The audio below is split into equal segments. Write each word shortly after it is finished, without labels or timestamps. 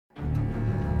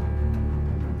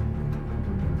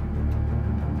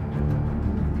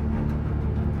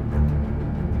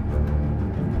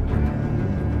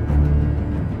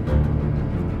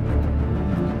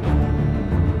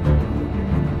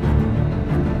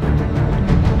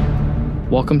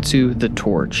Welcome to The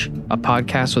Torch, a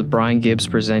podcast with Brian Gibbs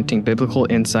presenting biblical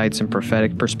insights and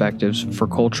prophetic perspectives for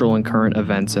cultural and current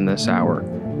events in this hour,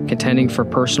 contending for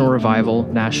personal revival,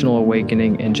 national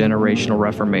awakening, and generational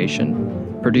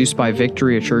reformation. Produced by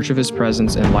Victory, a Church of His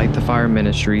Presence, and Light the Fire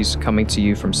Ministries, coming to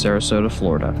you from Sarasota,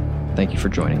 Florida. Thank you for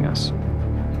joining us.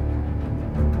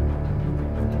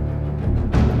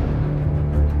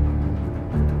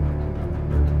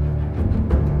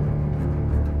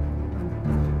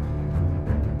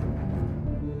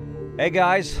 Hey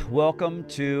guys, welcome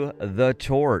to The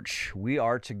Torch. We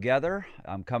are together.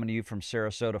 I'm coming to you from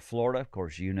Sarasota, Florida. Of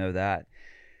course, you know that.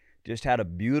 Just had a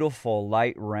beautiful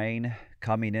light rain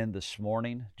coming in this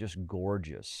morning. Just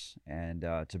gorgeous. And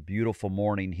it's a beautiful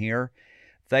morning here.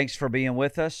 Thanks for being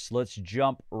with us. Let's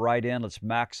jump right in. Let's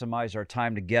maximize our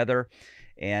time together.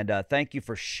 And thank you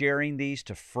for sharing these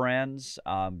to friends.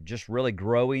 Just really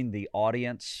growing the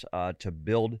audience to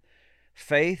build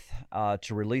faith,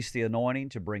 to release the anointing,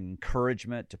 to bring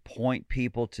encouragement, to point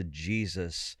people to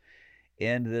Jesus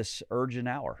in this urgent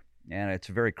hour. And it's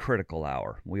a very critical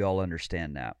hour. We all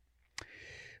understand that.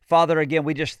 Father, again,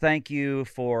 we just thank you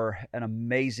for an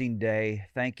amazing day.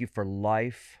 Thank you for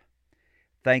life.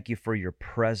 Thank you for your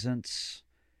presence.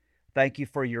 Thank you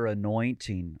for your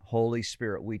anointing, Holy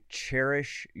Spirit. We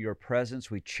cherish your presence.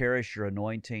 We cherish your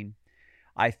anointing.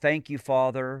 I thank you,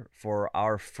 Father, for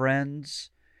our friends,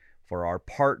 for our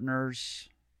partners,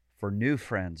 for new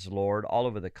friends, Lord, all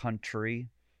over the country,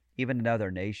 even in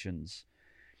other nations.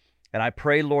 And I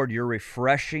pray, Lord, your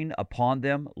refreshing upon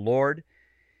them, Lord,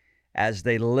 as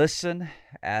they listen,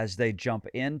 as they jump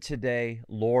in today,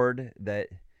 Lord, that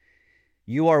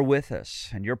you are with us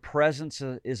and your presence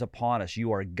is upon us.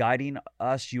 You are guiding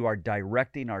us. You are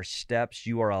directing our steps.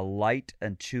 You are a light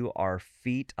unto our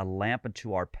feet, a lamp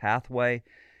unto our pathway.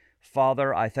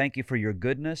 Father, I thank you for your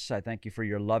goodness. I thank you for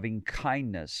your loving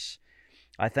kindness.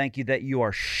 I thank you that you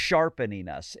are sharpening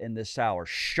us in this hour,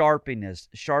 sharpening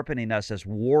us as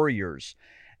warriors,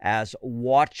 as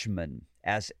watchmen,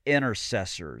 as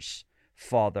intercessors.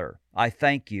 Father, I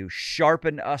thank you.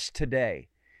 Sharpen us today.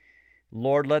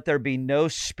 Lord, let there be no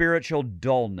spiritual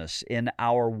dullness in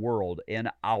our world, in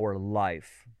our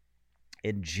life.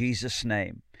 In Jesus'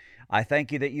 name. I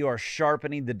thank you that you are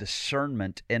sharpening the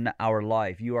discernment in our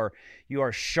life. You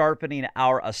are sharpening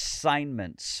our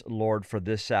assignments, Lord, for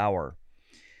this hour.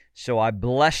 So I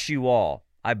bless you all.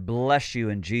 I bless you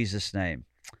in Jesus' name.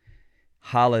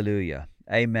 Hallelujah.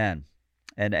 Amen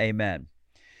and amen.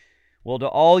 Well, to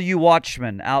all you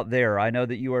watchmen out there, I know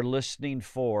that you are listening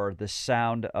for the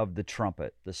sound of the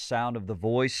trumpet, the sound of the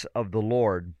voice of the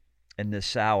Lord in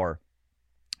this hour.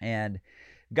 And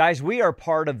guys, we are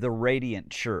part of the radiant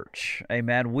church.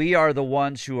 Amen. We are the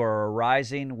ones who are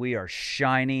arising. We are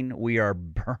shining. We are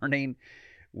burning.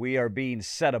 We are being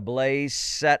set ablaze,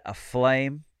 set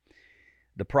aflame.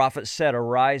 The prophet said,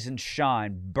 arise and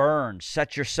shine, burn,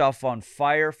 set yourself on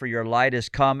fire, for your light has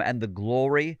come, and the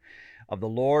glory of the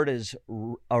Lord is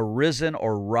arisen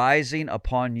or rising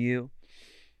upon you.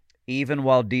 Even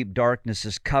while deep darkness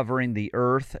is covering the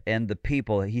earth and the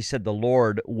people, he said, the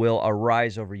Lord will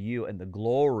arise over you and the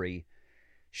glory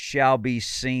shall be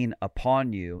seen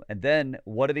upon you. And then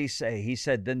what did he say? He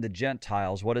said, then the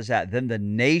Gentiles, what is that? Then the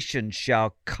nations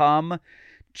shall come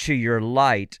to your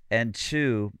light and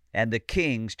the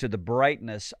kings to the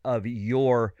brightness of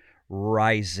your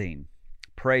rising.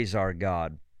 Praise our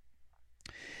God.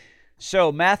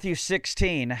 So Matthew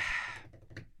 16,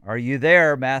 are you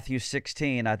there? Matthew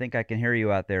 16. I think I can hear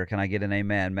you out there. Can I get an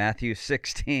amen? Matthew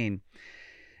 16.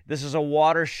 This is a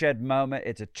watershed moment.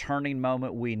 It's a turning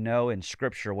moment we know in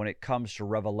Scripture when it comes to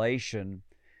revelation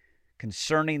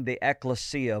concerning the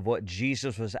ecclesia of what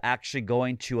Jesus was actually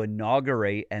going to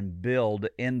inaugurate and build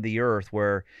in the earth,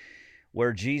 where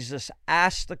Jesus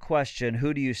asked the question,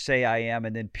 who do you say I am?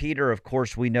 And then Peter, of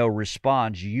course, we know,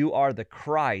 responds, you are the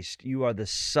Christ. You are the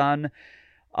Son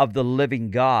of the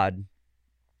living God.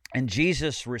 And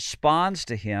Jesus responds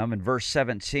to him in verse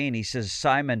 17. He says,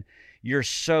 Simon, you're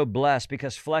so blessed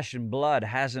because flesh and blood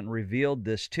hasn't revealed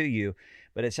this to you,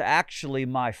 but it's actually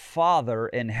my Father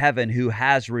in heaven who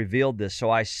has revealed this. So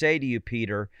I say to you,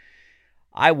 Peter,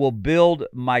 I will build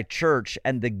my church,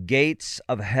 and the gates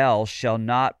of hell shall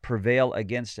not prevail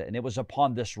against it. And it was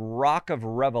upon this rock of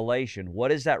revelation.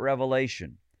 What is that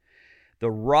revelation?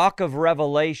 The rock of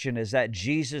revelation is that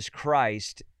Jesus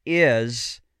Christ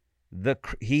is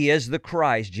He is the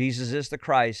Christ. Jesus is the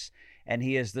Christ, and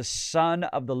He is the Son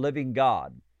of the living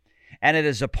God. And it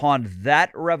is upon that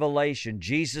revelation,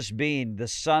 Jesus being the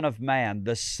Son of Man,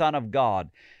 the Son of God,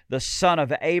 the son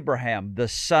of Abraham, the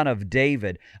son of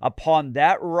David, upon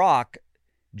that rock,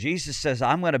 Jesus says,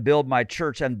 I'm going to build my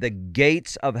church, and the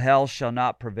gates of hell shall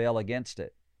not prevail against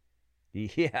it.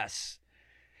 Yes.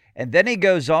 And then he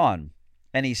goes on,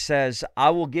 and he says, I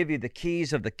will give you the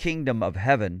keys of the kingdom of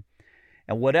heaven,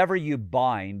 and whatever you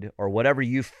bind or whatever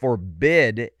you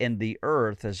forbid in the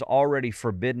earth is already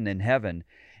forbidden in heaven,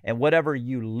 and whatever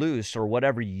you loose or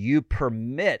whatever you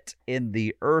permit in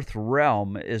the earth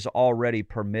realm is already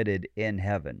permitted in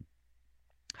heaven.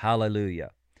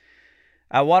 Hallelujah.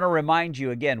 I want to remind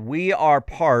you again, we are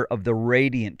part of the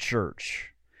Radiant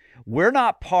Church. We're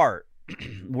not part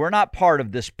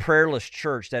of this prayerless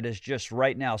church that is just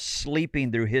right now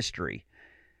sleeping through history,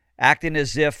 acting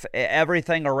as if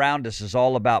everything around us is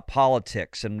all about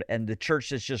politics, and the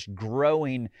church is just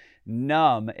growing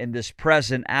numb in this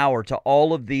present hour to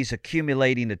all of these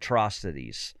accumulating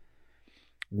atrocities.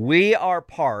 We are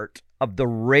part of the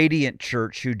Radiant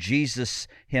Church, who Jesus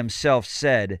himself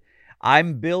said,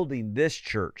 I'm building this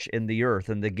church in the earth,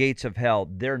 and the gates of hell,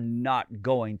 they're not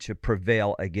going to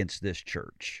prevail against this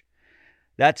church.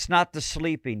 That's not the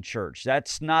sleeping church.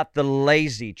 That's not the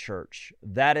lazy church.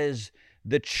 That is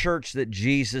the church that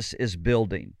Jesus is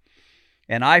building.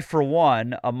 And I, for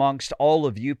one, amongst all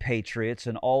of you patriots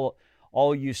and all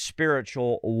you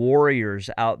spiritual warriors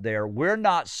out there, we're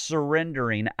not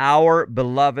surrendering our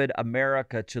beloved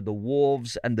America to the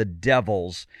wolves and the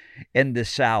devils in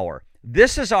this hour.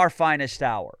 This is our finest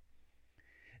hour.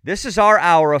 This is our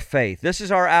hour of faith. This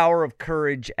is our hour of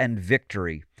courage and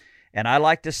victory. And I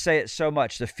like to say it so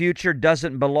much. The future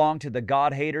doesn't belong to the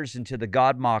God haters and to the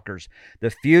God mockers.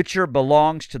 The future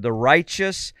belongs to the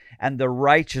righteous, and the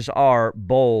righteous are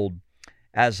bold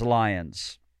as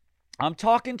lions. I'm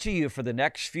talking to you for the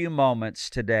next few moments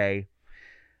today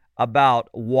about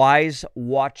wise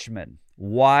watchmen.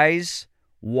 Wise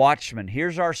watchmen.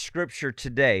 Here's our scripture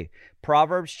today.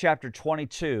 Proverbs chapter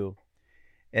 22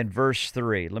 and verse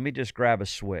 3. Let me just grab a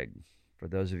swig. For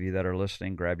those of you that are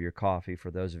listening, grab your coffee. For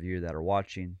those of you that are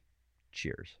watching,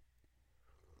 cheers.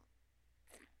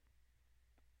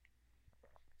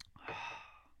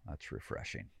 That's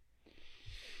refreshing.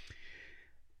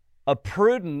 A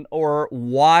prudent or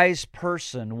wise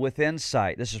person with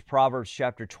insight. This is Proverbs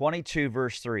chapter 22,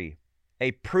 verse 3.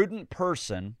 A prudent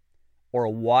person or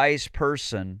a wise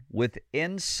person with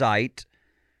insight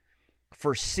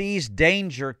foresees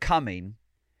danger coming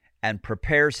and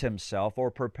prepares himself or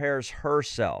prepares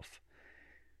herself.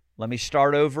 Let me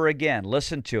start over again.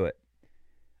 Listen to it.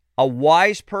 A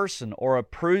wise person or a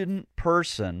prudent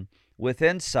person with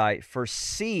insight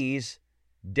foresees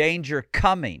danger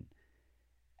coming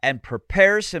and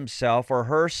prepares himself or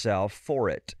herself for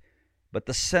it. But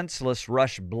the senseless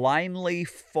rush blindly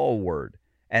forward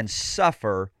and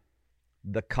suffer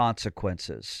the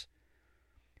consequences.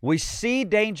 We see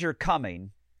danger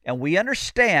coming, and we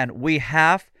understand we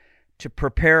have to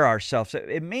prepare ourselves.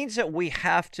 It means that we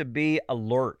have to be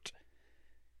alert.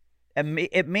 And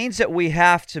it means that we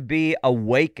have to be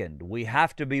awakened. We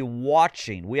have to be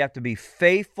watching. We have to be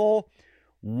faithful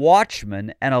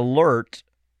watchmen and alert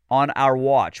on our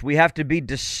watch. We have to be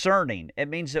discerning. It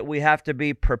means that we have to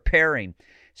be preparing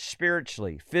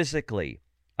spiritually, physically,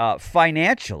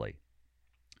 financially.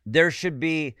 There should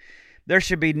be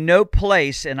no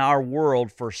place in our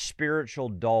world for spiritual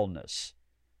dullness,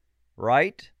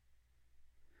 right?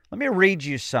 Let me read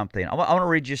you something. I want to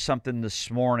read you something this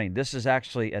morning. This is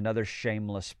actually another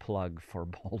shameless plug for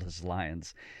Bold as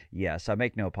Lions. Yes, I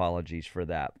make no apologies for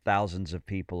that. Thousands of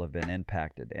people have been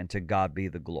impacted, and to God be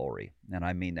the glory. And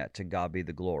I mean that, to God be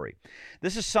the glory.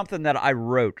 This is something that I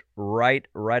wrote right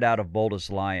out of Bold as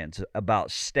Lions about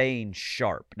staying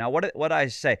sharp. Now, what did I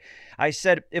say? I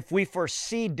said, if we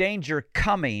foresee danger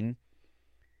coming,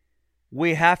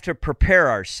 we have to prepare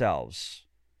ourselves.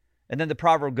 And then the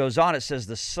proverb goes on. It says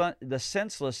the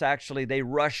senseless, actually, they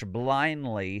rush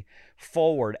blindly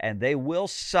forward, and they will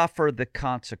suffer the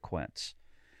consequence.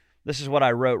 This is what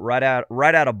I wrote right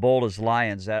out of Bold as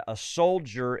Lions, that a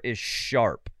soldier is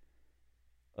sharp.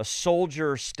 A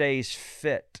soldier stays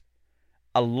fit,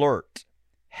 alert,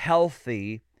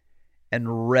 healthy,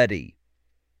 and ready.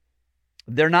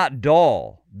 They're not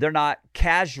dull. They're not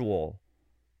casual.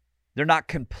 They're not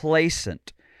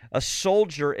complacent. A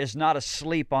soldier is not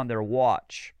asleep on their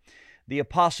watch. The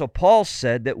Apostle Paul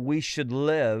said that we should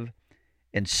live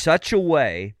in such a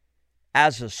way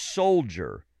as a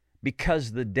soldier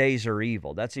because the days are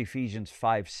evil. That's Ephesians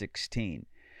 5:16.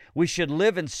 We should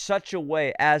live in such a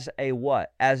way as a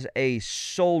what? As a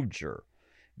soldier,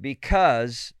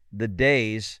 because the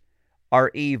days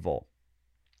are evil.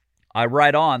 I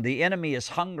write on, the enemy is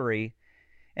hungry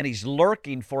and he's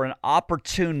lurking for an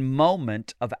opportune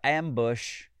moment of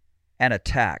ambush and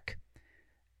attack.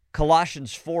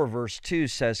 Colossians 4 verse 2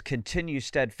 says, continue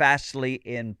steadfastly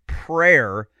in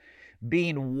prayer,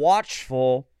 being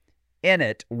watchful in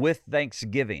it with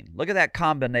thanksgiving. Look at that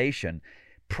combination.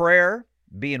 Prayer,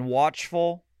 being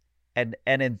watchful, and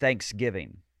in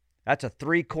thanksgiving. That's a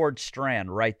 3-chord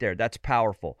strand right there. That's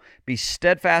powerful. Be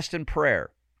steadfast in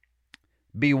prayer.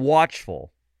 Be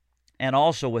watchful, and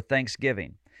also with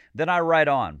thanksgiving. Then I write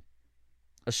on,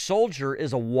 a soldier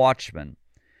is a watchman.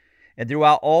 And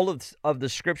throughout all of the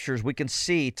scriptures, we can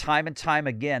see time and time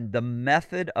again the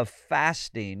method of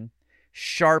fasting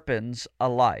sharpens a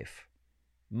life.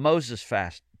 Moses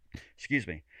fasted.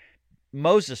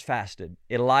 Moses fasted.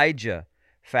 Elijah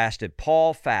fasted.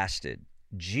 Paul fasted.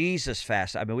 Jesus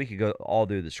fasted. I mean, we could go all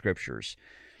through the scriptures.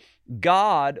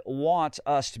 God wants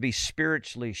us to be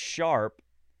spiritually sharp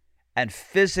and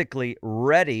physically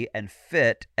ready and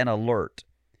fit and alert.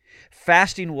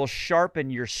 Fasting will sharpen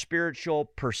your spiritual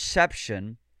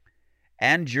perception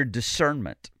and your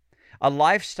discernment. A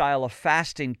lifestyle of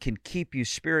fasting can keep you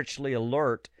spiritually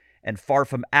alert and far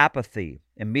from apathy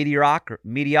and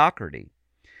mediocrity.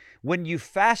 When you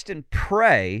fast and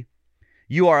pray,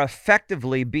 you are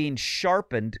effectively being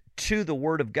sharpened to the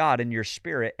Word of God in your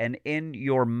spirit and in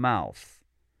your mouth.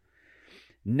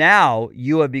 Now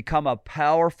you have become a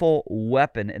powerful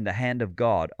weapon in the hand of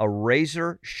God, a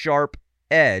razor-sharp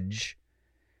edge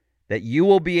that you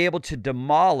will be able to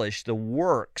demolish the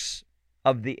works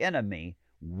of the enemy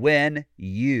when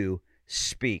you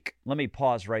speak. Let me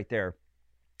pause right there.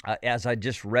 As I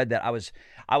just read that, I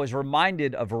was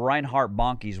reminded of Reinhard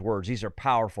Bonnke's words. These are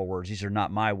powerful words. These are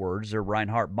not my words. They're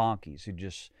Reinhard Bonnke's, who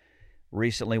just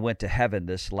recently went to heaven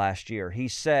this last year. He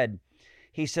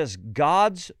says,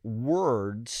 God's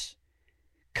words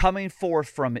coming forth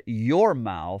from your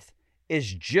mouth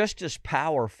is just as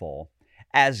powerful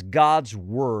as God's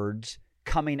words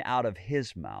coming out of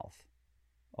his mouth.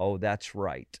 Oh, that's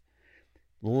right.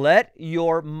 Let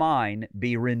your mind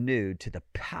be renewed to the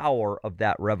power of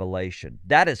that revelation.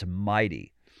 That is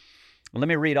mighty. Let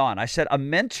me read on. I said, a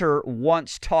mentor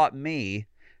once taught me,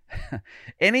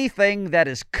 anything that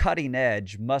is cutting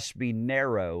edge must be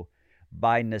narrow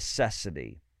by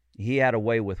necessity. He had a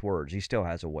way with words. He still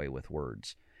has a way with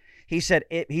words. He said,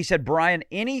 Brian,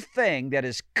 anything that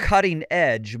is cutting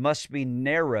edge must be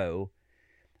narrow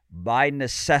by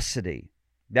necessity.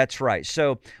 That's right.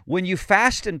 So when you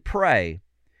fast and pray,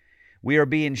 we are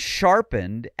being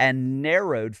sharpened and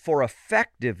narrowed for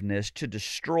effectiveness to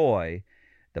destroy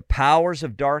the powers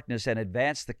of darkness and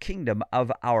advance the kingdom of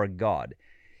our God.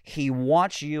 He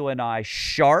wants you and I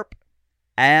sharp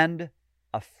and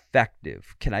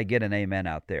effective. Can I get an amen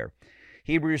out there?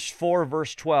 Hebrews 4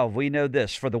 verse 12, we know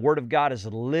this, for the word of God is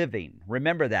living.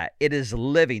 Remember that. It is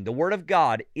living. The word of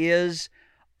God is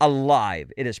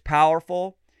alive. It is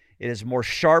powerful. It is more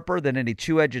sharper than any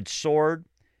two-edged sword.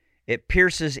 It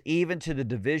pierces even to the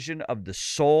division of the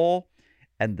soul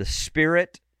and the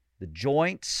spirit, the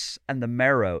joints and the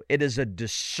marrow. It is a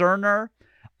discerner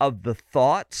of the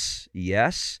thoughts,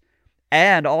 yes,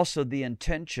 and also the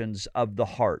intentions of the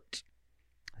heart.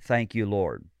 Thank you,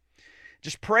 Lord.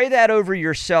 Just pray that over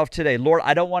yourself today. Lord,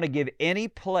 I don't want to give any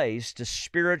place to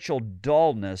spiritual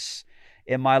dullness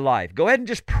in my life. Go ahead and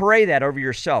just pray that over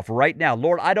yourself right now.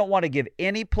 Lord, I don't want to give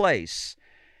any place.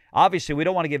 Obviously, we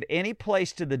don't want to give any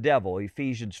place to the devil,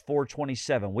 Ephesians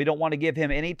 4:27. We don't want to give him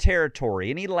any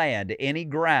territory, any land, any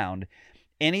ground,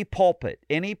 any pulpit,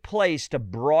 any place to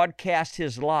broadcast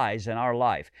his lies in our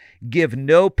life. Give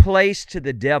no place to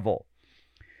the devil.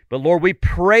 But Lord, we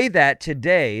pray that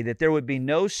today that there would be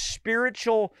no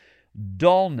spiritual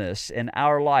dullness in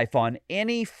our life on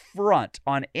any front,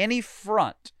 on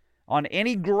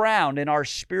any ground in our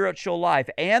spiritual life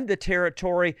and the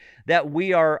territory that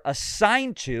we are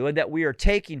assigned to and that we are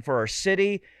taking for our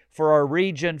city, for our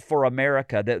region, for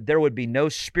America, that there would be no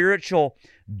spiritual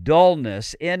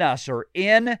dullness in us or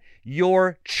in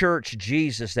your church,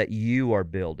 Jesus, that you are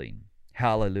building.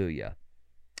 Hallelujah.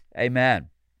 Amen.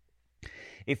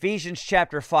 Ephesians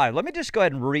chapter 5. Let me just go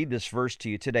ahead and read this verse to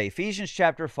you today. Ephesians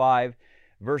chapter 5,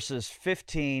 verses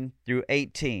 15 through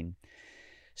 18.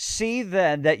 See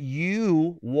then that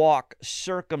you walk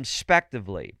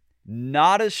circumspectively,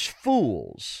 not as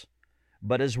fools,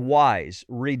 but as wise,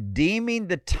 redeeming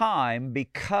the time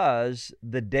because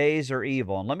the days are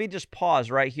evil. And let me just pause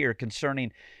right here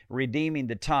concerning redeeming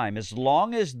the time. As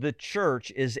long as the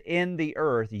church is in the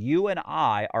earth, you and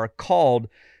I are called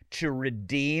to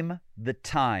redeem the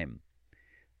time,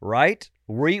 right?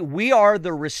 We are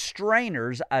the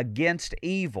restrainers against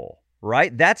evil,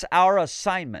 right? That's our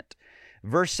assignment.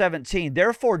 Verse 17,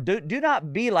 therefore do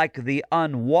not be like the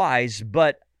unwise,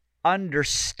 but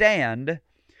understand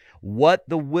what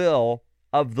the will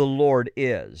of the Lord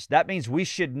is. That means we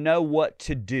should know what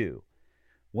to do.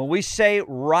 When we say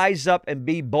rise up and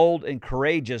be bold and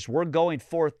courageous, we're going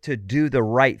forth to do the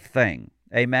right thing.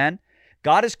 Amen?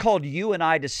 God has called you and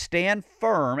I to stand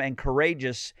firm and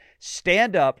courageous,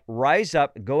 stand up, rise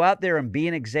up, go out there and be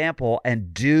an example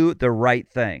and do the right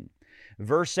thing.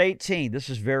 Verse 18, this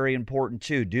is very important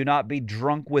too. Do not be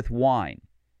drunk with wine,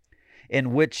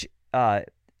 in which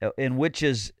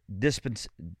is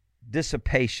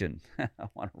dissipation. I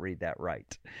want to read that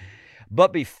right.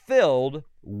 But be filled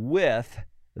with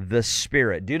the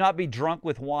Spirit. Do not be drunk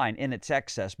with wine in its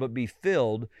excess, but be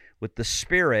filled with the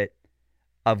Spirit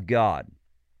of God.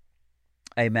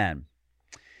 Amen.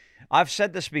 I've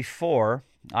said this before.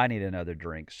 I need another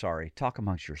drink. Sorry. Talk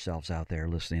amongst yourselves out there,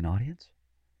 listening audience.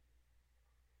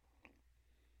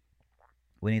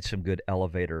 We need some good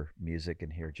elevator music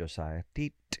in here, Josiah.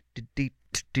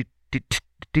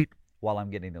 While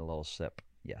I'm getting a little sip.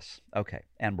 Yes. Okay.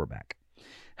 And we're back.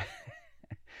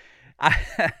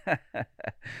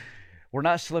 We're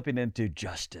not slipping into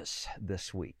justice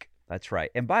this week. That's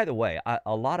right. And by the way,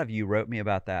 a lot of you wrote me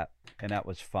about that, and that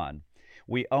was fun.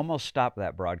 We almost stopped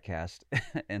that broadcast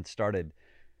and started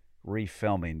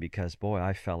refilming because, boy,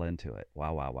 I fell into it.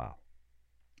 Wow, wow, wow.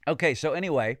 Okay, so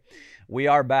anyway, we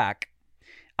are back.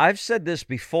 I've said this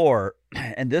before,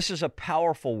 and this is a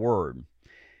powerful word.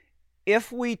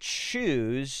 If we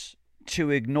choose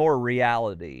to ignore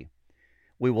reality,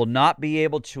 we will not be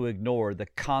able to ignore the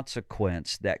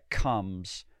consequence that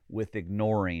comes with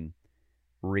ignoring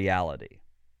reality,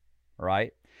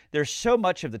 right? There's so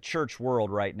much of the church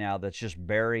world right now that's just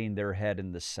burying their head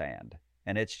in the sand,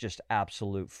 and it's just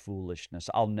absolute foolishness.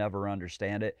 I'll never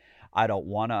understand it. I don't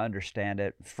want to understand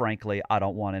it. Frankly, I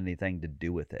don't want anything to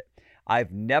do with it.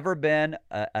 I've never been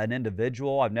an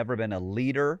individual. I've never been a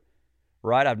leader,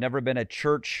 right? I've never been a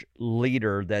church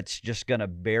leader that's just going to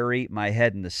bury my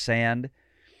head in the sand.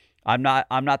 I'm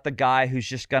not the guy who's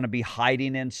just going to be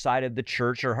hiding inside of the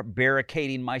church or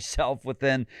barricading myself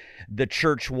within the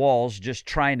church walls, just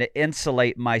trying to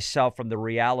insulate myself from the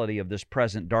reality of this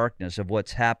present darkness of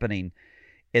what's happening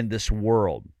in this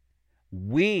world.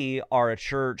 We are a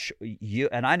church,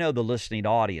 and I know the listening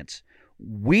audience,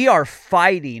 we are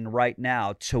fighting right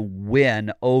now to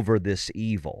win over this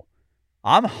evil.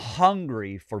 I'm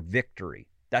hungry for victory.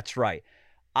 That's right.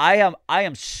 I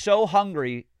am so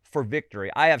hungry for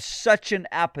victory. I have such an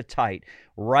appetite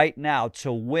right now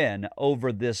to win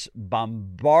over this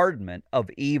bombardment of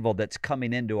evil that's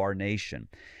coming into our nation.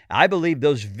 I believe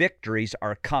those victories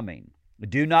are coming.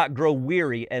 Do not grow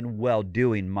weary in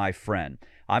well-doing, my friend.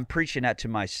 I'm preaching that to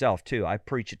myself too. I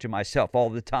preach it to myself all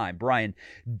the time. Brian,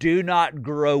 do not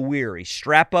grow weary.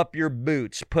 Strap up your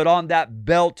boots. Put on that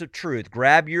belt of truth.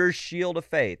 Grab your shield of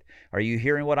faith. Are you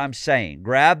hearing what I'm saying?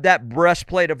 Grab that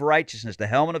breastplate of righteousness, the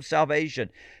helmet of salvation.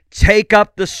 Take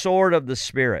up the sword of the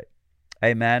Spirit.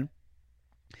 Amen.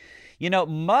 You know,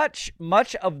 much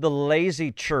of the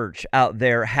lazy church out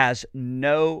there has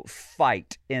no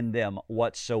fight in them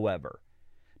whatsoever.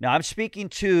 Now, I'm speaking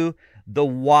to the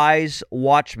wise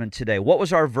watchman today. What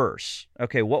was our verse?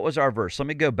 Okay, what was our verse? Let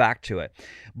me go back to it.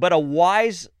 But a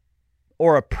wise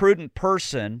or a prudent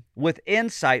person with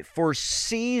insight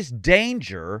foresees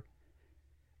danger,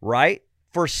 right?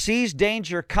 Foresees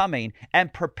danger coming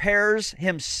and prepares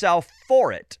himself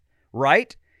for it,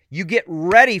 right? You get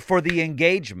ready for the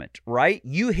engagement, right?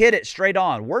 You hit it straight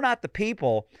on. We're not the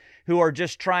people who are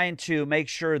just trying to make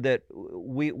sure that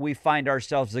we find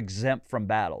ourselves exempt from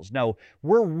battles. No,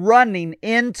 we're running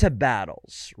into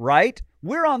battles, right?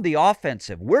 We're on the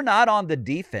offensive. We're not on the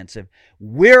defensive.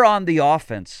 We're on the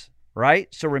offense,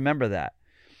 right? So remember that.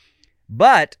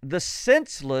 But the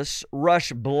senseless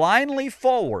rush blindly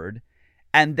forward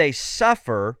and they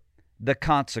suffer the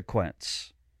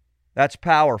consequence. That's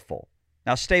powerful.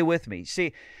 Now stay with me.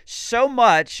 See, so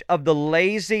much of the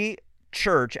lazy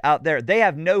church out there, they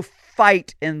have no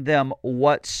fight in them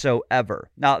whatsoever.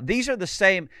 Now, these are the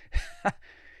same,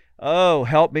 oh,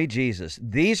 help me, Jesus.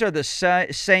 These are the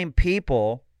same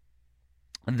people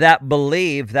that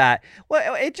believe that,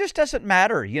 well, it just doesn't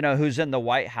matter, you know, who's in the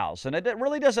White House, and it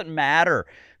really doesn't matter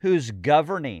who's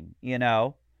governing, you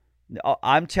know.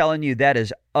 I'm telling you, that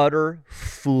is utter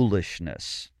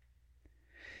foolishness.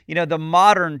 You know, the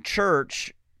modern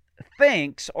church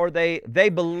thinks, or they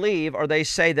believe, or they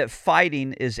say that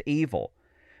fighting is evil.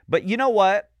 But you know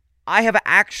what? I have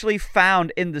actually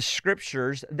found in the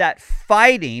scriptures that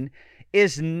fighting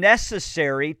is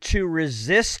necessary to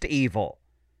resist evil.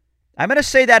 I'm going to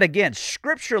say that again.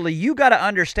 Scripturally, you got to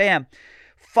understand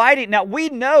fighting. Now, we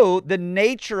know the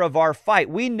nature of our fight.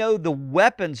 We know the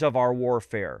weapons of our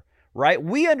warfare, right?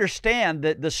 We understand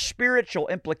that the spiritual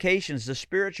implications, the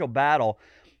spiritual battle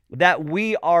that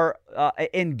we are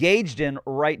engaged in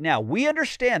right now. We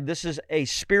understand this is a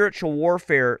spiritual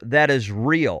warfare that is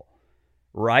real,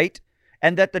 right?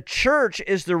 And that the church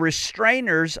is the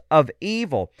restrainers of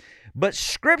evil. But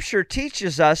Scripture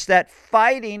teaches us that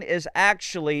fighting is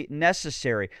actually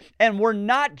necessary. And we're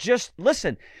not just,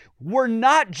 listen, we're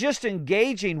not just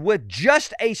engaging with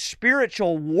just a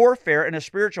spiritual warfare and a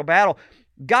spiritual battle.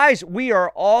 Guys, we are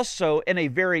also in a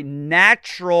very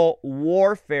natural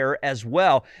warfare as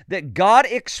well, that God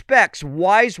expects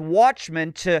wise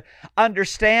watchmen to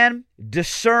understand,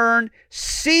 discern,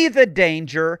 see the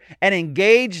danger, and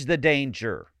engage the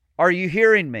danger. Are you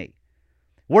hearing me?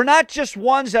 We're not just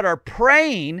ones that are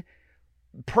praying.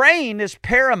 Praying is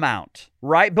paramount,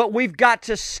 right? But we've got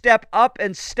to step up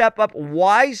and step up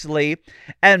wisely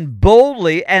and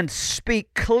boldly and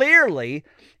speak clearly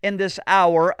in this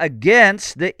hour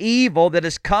against the evil that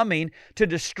is coming to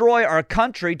destroy our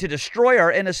country, to destroy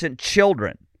our innocent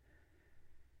children.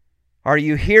 Are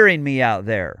you hearing me out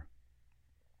there?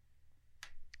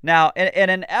 Now, in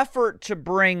an effort to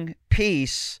bring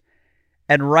peace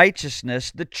and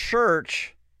righteousness, the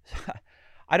church,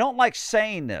 I don't like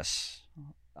saying this.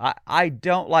 I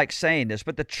don't like saying this,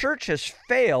 but the church has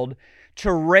failed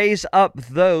to raise up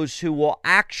those who will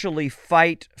actually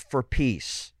fight for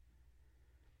peace.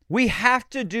 We have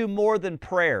to do more than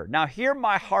prayer. Now, hear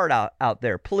my heart out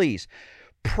there, please.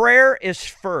 Prayer is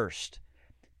first.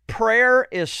 Prayer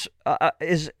is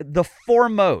the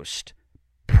foremost.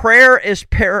 Prayer is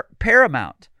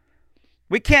paramount.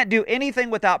 We can't do anything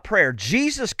without prayer.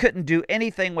 Jesus couldn't do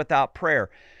anything without prayer.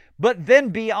 But then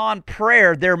beyond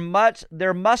prayer, there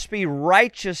must be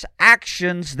righteous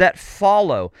actions that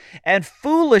follow. And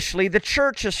foolishly, the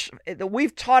church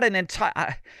we've taught an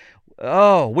entire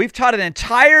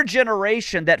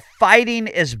generation that fighting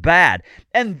is bad.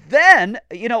 And then,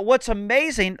 what's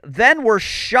amazing, then we're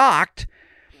shocked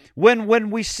when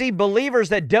we see believers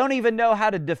that don't even know how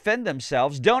to defend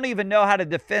themselves, don't even know how to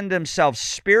defend themselves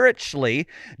spiritually,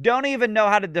 don't even know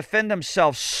how to defend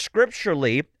themselves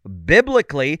scripturally,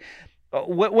 biblically,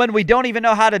 when we don't even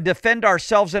know how to defend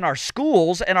ourselves in our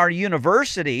schools and our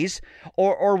universities,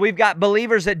 or we've got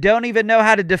believers that don't even know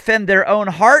how to defend their own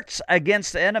hearts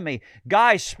against the enemy.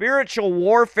 Guys, spiritual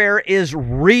warfare is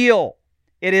real.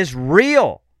 It is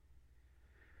real.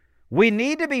 We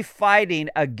need to be fighting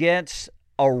against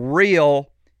a real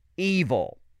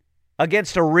evil,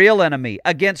 against a real enemy,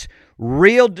 against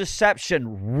real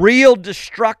deception, real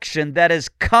destruction that is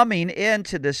coming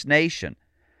into this nation.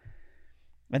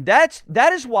 And that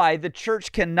is why the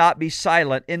church cannot be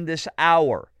silent in this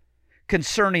hour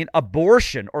concerning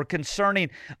abortion or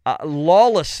concerning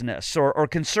lawlessness or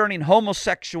concerning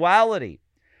homosexuality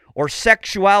or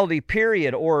sexuality,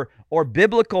 period, or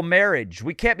biblical marriage.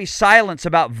 We can't be silent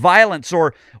about violence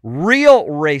or real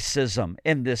racism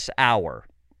in this hour,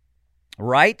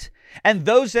 right? And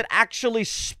those that actually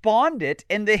spawned it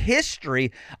in the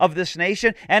history of this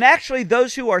nation, and actually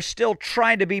those who are still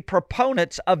trying to be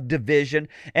proponents of division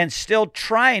and still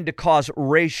trying to cause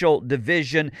racial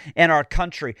division in our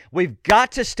country. We've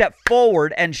got to step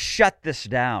forward and shut this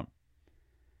down.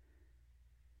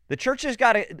 The church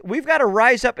we've got to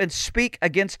rise up and speak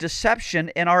against deception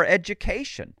in our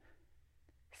education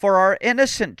for our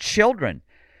innocent children.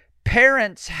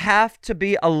 Parents have to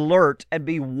be alert and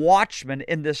be watchmen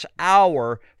in this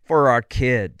hour for our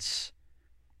kids.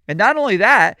 And not only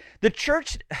that, the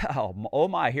church, oh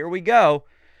my, here we go.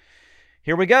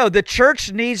 Here we go. The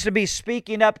church needs to be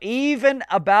speaking up even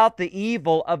about the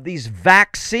evil of these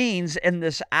vaccines in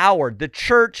this hour. The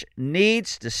church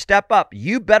needs to step up.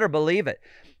 You better believe it.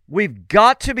 We've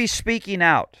got to be speaking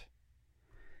out.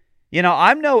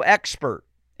 I'm no expert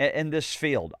in this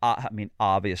field.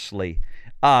 Obviously.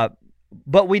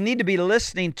 But we need to be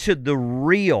listening to the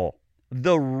real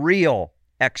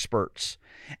experts.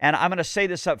 And I'm going to say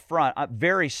this up front.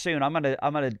 Very soon, I'm going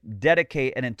to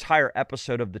dedicate an entire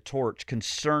episode of The Torch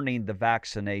concerning the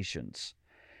vaccinations,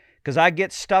 because I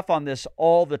get stuff on this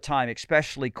all the time,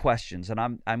 especially questions, and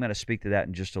I'm going to speak to that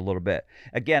in just a little bit.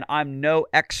 Again, I'm no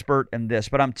expert in this,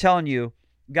 but I'm telling you,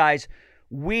 guys,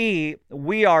 we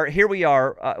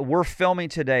are, we're filming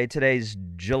today. Today's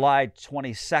July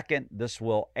 22nd. This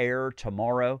will air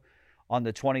tomorrow on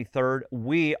the 23rd.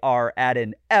 We are at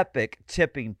an epic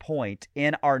tipping point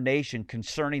in our nation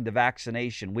concerning the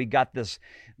vaccination. We got this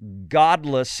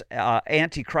godless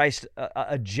antichrist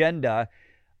agenda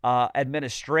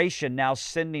administration now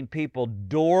sending people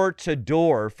door to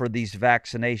door for these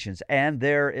vaccinations. And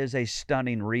there is a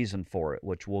stunning reason for it,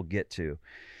 which we'll get to.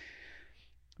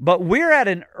 But we're at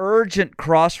an urgent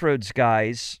crossroads,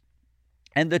 guys.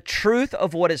 And the truth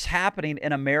of what is happening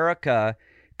in America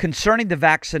concerning the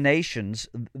vaccinations,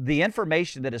 the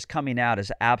information that is coming out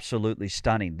is absolutely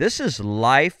stunning. This is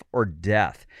life or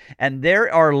death. And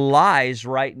there are lies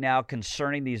right now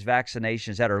concerning these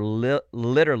vaccinations that are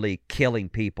literally killing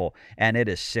people, and it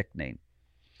is sickening.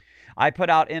 I put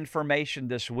out information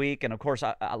this week, and of course,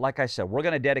 like I said, we're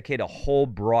going to dedicate a whole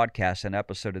broadcast and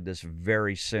episode of this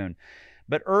very soon.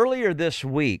 But earlier this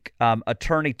week,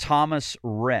 attorney Thomas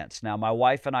Rentz, now my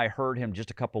wife and I heard him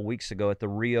just a couple weeks ago at the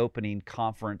Reopen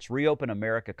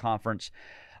America conference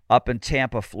up in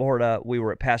Tampa, Florida. We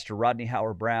were at Pastor Rodney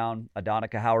Howard-Brown,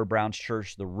 Adonica Howard-Brown's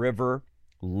church, The River.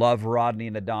 Love Rodney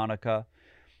and Adonica,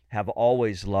 have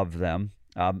always loved them.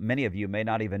 Many of you may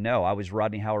not even know, I was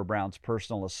Rodney Howard-Brown's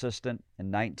personal assistant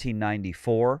in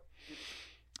 1994.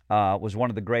 Was one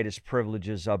of the greatest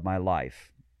privileges of my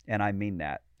life. And I mean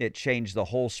that. It changed the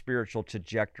whole spiritual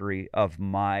trajectory of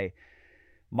my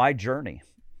journey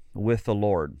with the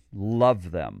Lord.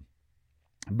 Love them.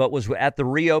 But was at the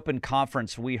Reopen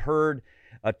conference, we heard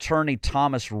attorney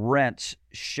Thomas Rentz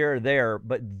share there.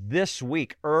 But this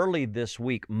week, early this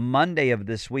week, Monday of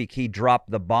this week, he dropped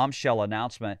the bombshell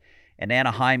announcement in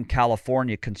Anaheim,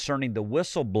 California, concerning the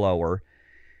whistleblower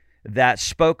that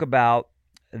spoke about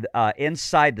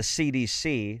inside the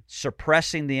CDC,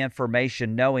 suppressing the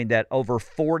information, knowing that over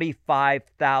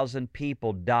 45,000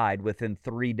 people died within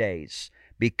 3 days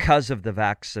because of the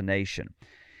vaccination.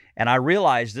 And I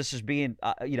realize this is being,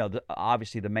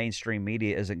 obviously the mainstream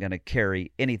media isn't going to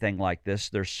carry anything like this.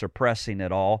 They're suppressing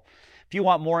it all. If you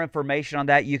want more information on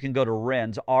that, you can go to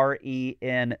Renz,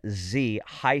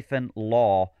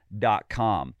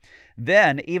 RENZ-law.com.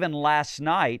 Then, even last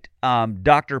night,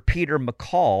 Dr. Peter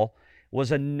McCall was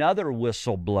another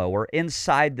whistleblower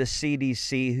inside the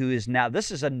CDC who is now, this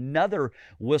is another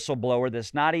whistleblower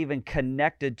that's not even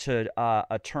connected to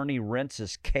Attorney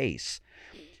Rentz's case.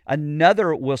 Another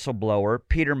whistleblower,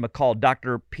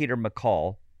 Dr. Peter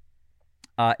McCall,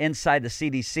 inside the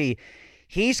CDC,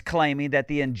 he's claiming that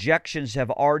the injections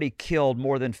have already killed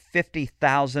more than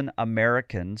 50,000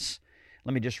 Americans.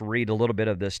 Let me just read a little bit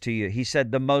of this to you. He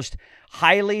said, the most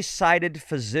highly cited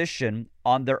physician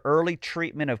on the early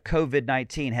treatment of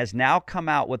COVID-19 has now come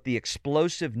out with the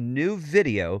explosive new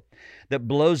video that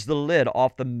blows the lid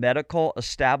off the medical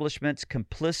establishment's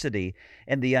complicity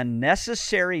in the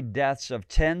unnecessary deaths of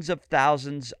tens of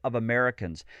thousands of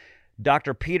Americans.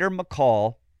 Dr. Peter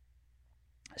McCall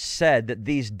said that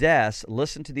these deaths,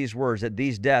 listen to these words, that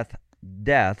these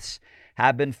deaths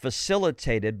have been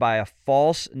facilitated by a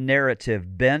false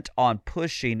narrative bent on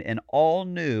pushing an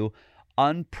all-new,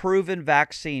 unproven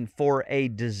vaccine for a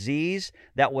disease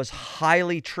that was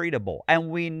highly treatable. And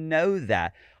we know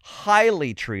that,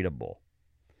 highly treatable,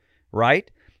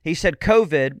 right? He said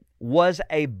COVID was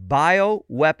a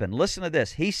bioweapon. Listen to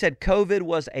this. He said COVID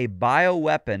was a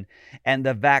bioweapon, and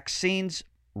the vaccines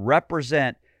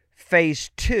represent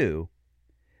phase 2,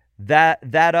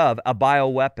 that of a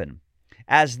bioweapon.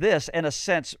 As this, in a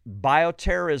sense,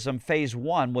 bioterrorism phase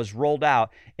 1 was rolled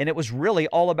out, and it was really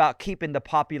all about keeping the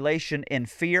population in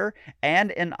fear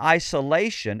and in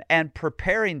isolation and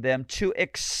preparing them to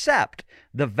accept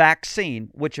the vaccine,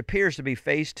 which appears to be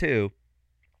phase 2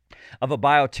 of a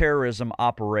bioterrorism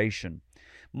operation.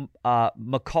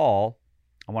 McCall,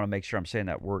 I want to make sure I'm saying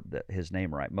his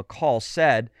name right. McCall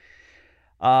said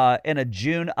in a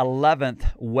June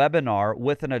 11th webinar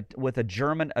with a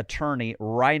German attorney,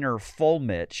 Rainer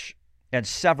Fulmich, and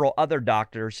several other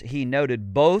doctors, he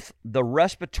noted both the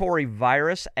respiratory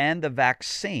virus and the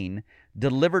vaccine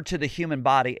delivered to the human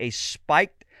body a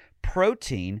spiked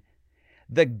protein,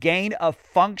 the gain of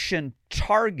function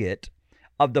target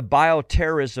of the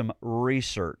bioterrorism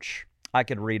research. I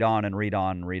could read on and read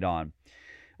on and read on.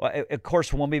 Well, of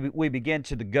course, when we begin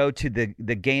to go to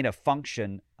the gain of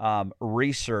function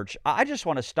research, I just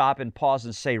want to stop and pause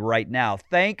and say right now,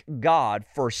 thank God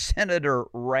for Senator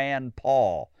Rand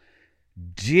Paul.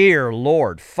 Dear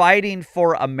Lord, fighting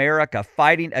for America,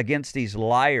 fighting against these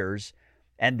liars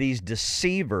and these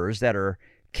deceivers that are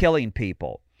killing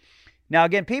people. Now,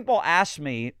 again, people ask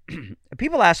me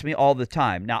all the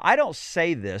time. Now, I don't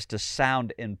say this to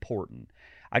sound important.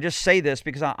 I just say this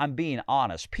because I'm being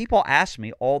honest. People ask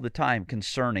me all the time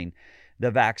concerning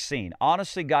the vaccine.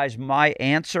 Honestly, guys, my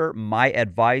answer, my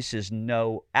advice is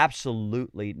no,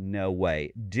 absolutely no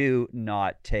way. Do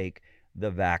not take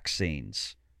the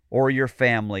vaccines, or your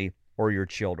family, or your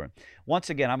children. Once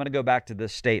again, I'm going to go back to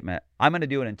this statement. I'm going to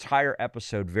do an entire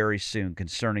episode very soon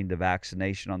concerning the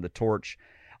vaccination on the torch.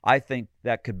 I think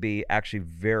that could be actually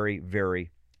very,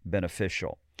 very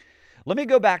beneficial. Let me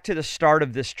go back to the start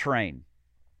of this train.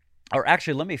 Or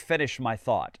actually, let me finish my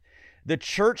thought. The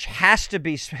church has to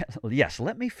be, yes,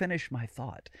 let me finish my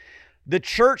thought. The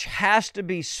church has to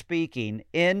be speaking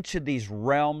into these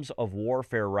realms of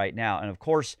warfare right now. And of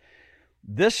course,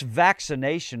 this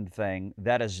vaccination thing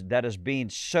that is being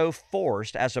so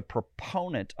forced as a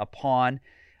proponent upon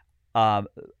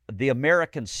the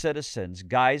American citizens,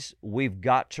 guys, we've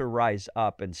got to rise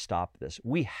up and stop this.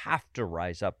 We have to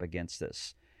rise up against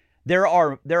this. There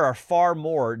are far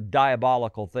more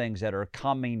diabolical things that are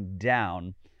coming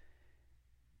down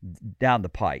the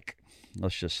pike.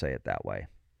 Let's just say it that way.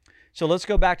 So let's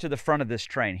go back to the front of this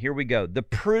train. Here we go. The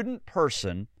prudent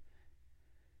person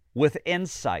with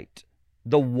insight,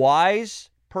 the wise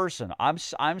person.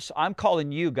 I'm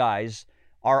calling you guys,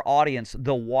 our audience,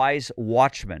 the wise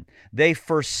watchmen. They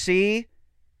foresee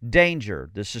danger.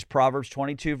 This is Proverbs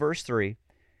 22, verse 3.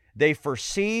 They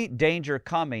foresee danger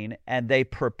coming and they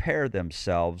prepare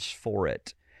themselves for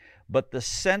it. But the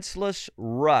senseless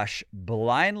rush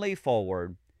blindly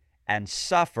forward and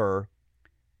suffer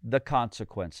the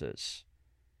consequences.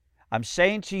 I'm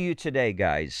saying to you today,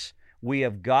 guys, we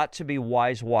have got to be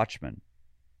wise watchmen.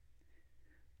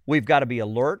 We've got to be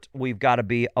alert. We've got to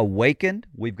be awakened.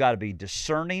 We've got to be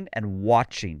discerning and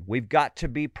watching. We've got to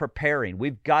be preparing.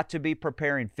 We've got to be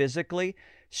preparing physically,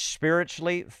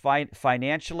 spiritually,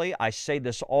 financially. I say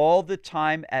this all the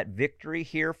time at Victory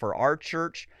here for our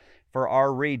church, for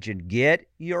our region. Get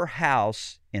your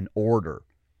house in order.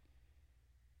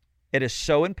 It is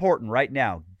so important right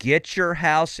now. Get your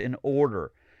house in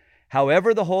order.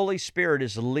 However the Holy Spirit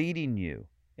is leading you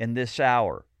in this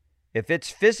hour, if it's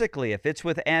physically, if it's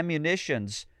with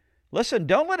ammunitions, listen,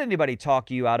 don't let anybody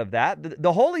talk you out of that.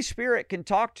 The Holy Spirit can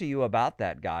talk to you about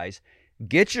that, guys.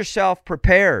 Get yourself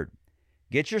prepared.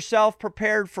 Get yourself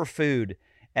prepared for food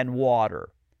and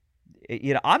water.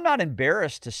 You know, I'm not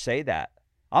embarrassed to say that.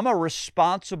 I'm a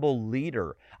responsible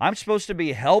leader. I'm supposed to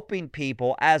be helping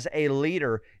people as a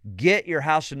leader. Get your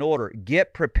house in order.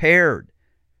 Get prepared.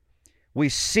 We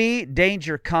see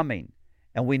danger coming,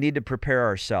 and we need to prepare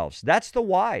ourselves. That's the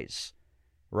wise,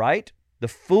 right? The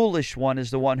foolish one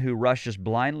is the one who rushes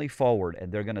blindly forward, and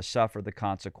they're going to suffer the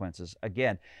consequences.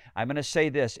 Again, I'm going to say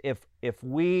this. If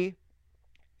we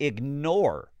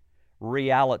ignore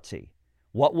reality,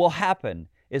 what will happen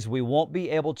is we won't be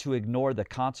able to ignore the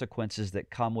consequences that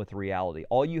come with reality.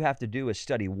 All you have to do is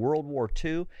study World War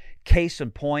II, case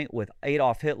in point with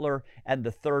Adolf Hitler and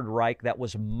the Third Reich that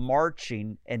was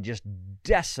marching and just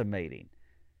decimating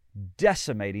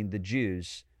the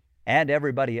Jews and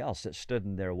everybody else that stood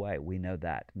in their way. We know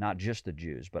that. Not just the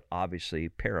Jews, but obviously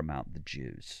paramount the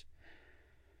Jews.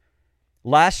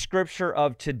 Last scripture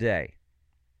of today,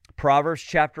 Proverbs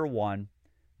chapter 1,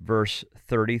 verse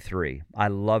 33. I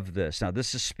love this. Now,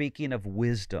 this is speaking of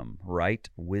wisdom, right?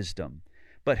 Wisdom.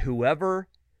 But whoever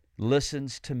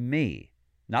listens to me,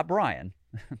 not Brian,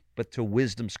 but to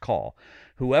wisdom's call,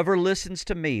 whoever listens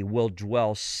to me will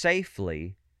dwell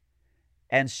safely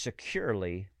and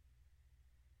securely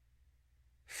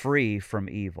free from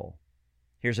evil.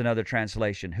 Here's another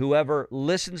translation. Whoever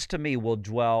listens to me will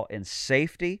dwell in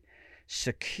safety,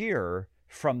 secure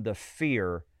from the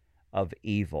fear of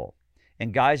evil.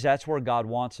 And guys, that's where God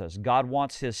wants us. God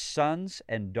wants His sons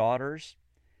and daughters,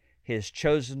 His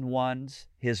chosen ones,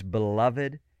 His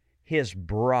beloved, His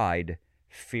bride,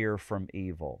 free from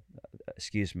evil.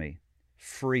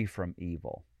 Free from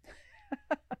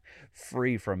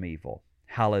evil.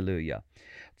 Hallelujah.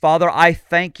 Father, I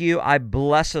thank you. I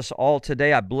bless us all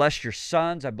today. I bless your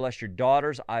sons. I bless your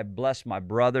daughters. I bless my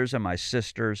brothers and my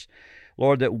sisters.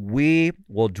 Lord, that we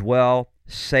will dwell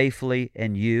safely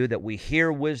in you, that we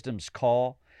hear wisdom's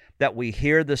call, that we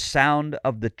hear the sound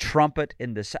of the trumpet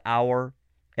in this hour,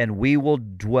 and we will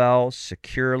dwell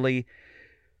securely,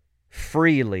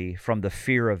 freely from the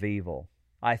fear of evil.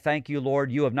 I thank you,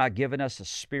 Lord, you have not given us a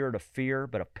spirit of fear,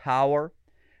 but of power,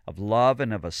 of love,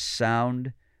 and of a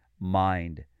sound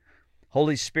mind.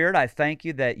 Holy Spirit, I thank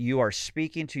you that you are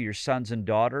speaking to your sons and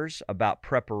daughters about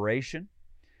preparation,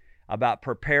 about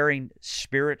preparing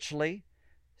spiritually,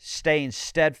 staying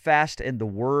steadfast in the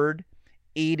Word,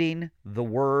 eating the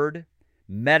Word,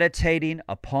 meditating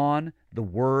upon the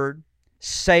Word,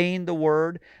 saying the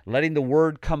Word, letting the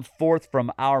Word come forth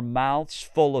from our mouths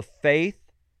full of faith,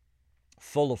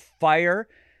 full of fire,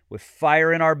 with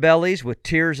fire in our bellies, with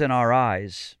tears in our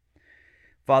eyes.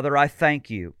 Father, I thank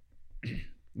you.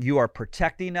 You are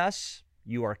protecting us.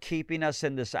 You are keeping us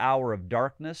in this hour of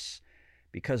darkness,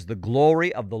 because the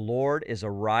glory of the Lord is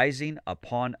arising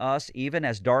upon us, even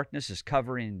as darkness is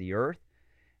covering the earth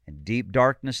and deep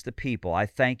darkness the people. I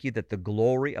thank you that the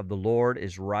glory of the Lord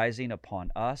is rising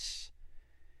upon us,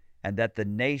 and that the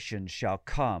nations shall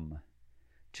come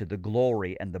to the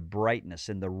glory and the brightness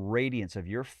and the radiance of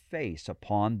your face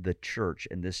upon the church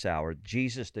in this hour.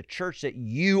 Jesus, the church that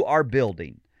you are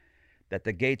building, that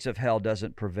the gates of hell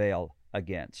doesn't prevail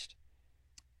against.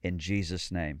 In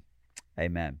Jesus' name,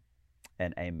 amen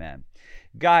and amen.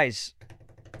 Guys,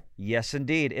 yes,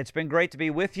 indeed, it's been great to be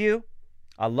with you.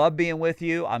 I love being with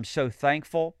you. I'm so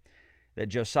thankful that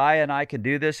Josiah and I can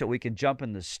do this, that we can jump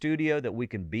in the studio, that we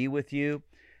can be with you.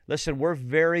 Listen, we're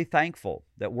very thankful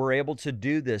that we're able to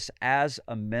do this as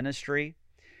a ministry.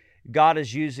 God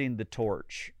is using the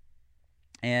torch.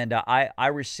 And I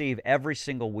receive every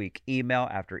single week email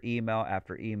after email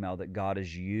after email that God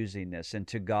is using this, and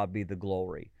to God be the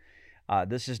glory.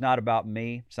 This is not about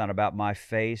me. It's not about my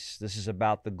face. This is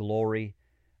about the glory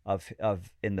of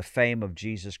in the fame of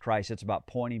Jesus Christ. It's about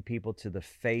pointing people to the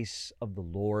face of the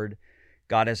Lord.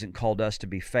 God hasn't called us to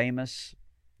be famous.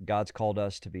 God's called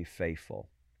us to be faithful.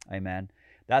 Amen.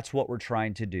 That's what we're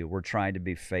trying to do. We're trying to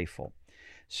be faithful.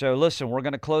 So listen, we're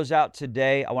going to close out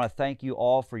today. I want to thank you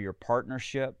all for your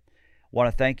partnership. I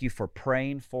want to thank you for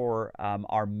praying for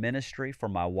our ministry, for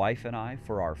my wife and I,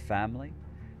 for our family.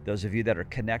 Those of you that are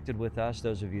connected with us,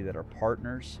 those of you that are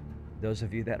partners, those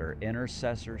of you that are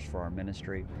intercessors for our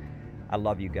ministry, I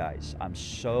love you guys. I'm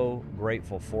so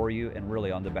grateful for you, and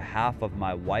really on the behalf of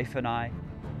my wife and I,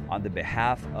 on the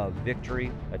behalf of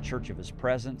Victory, a Church of His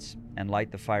Presence, and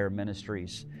Light the Fire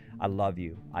Ministries, I love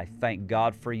you. I thank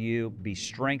God for you. Be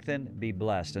strengthened, be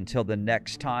blessed. Until the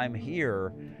next time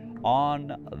here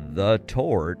on The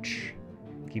Torch,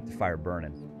 keep the fire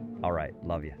burning. All right,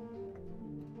 love you.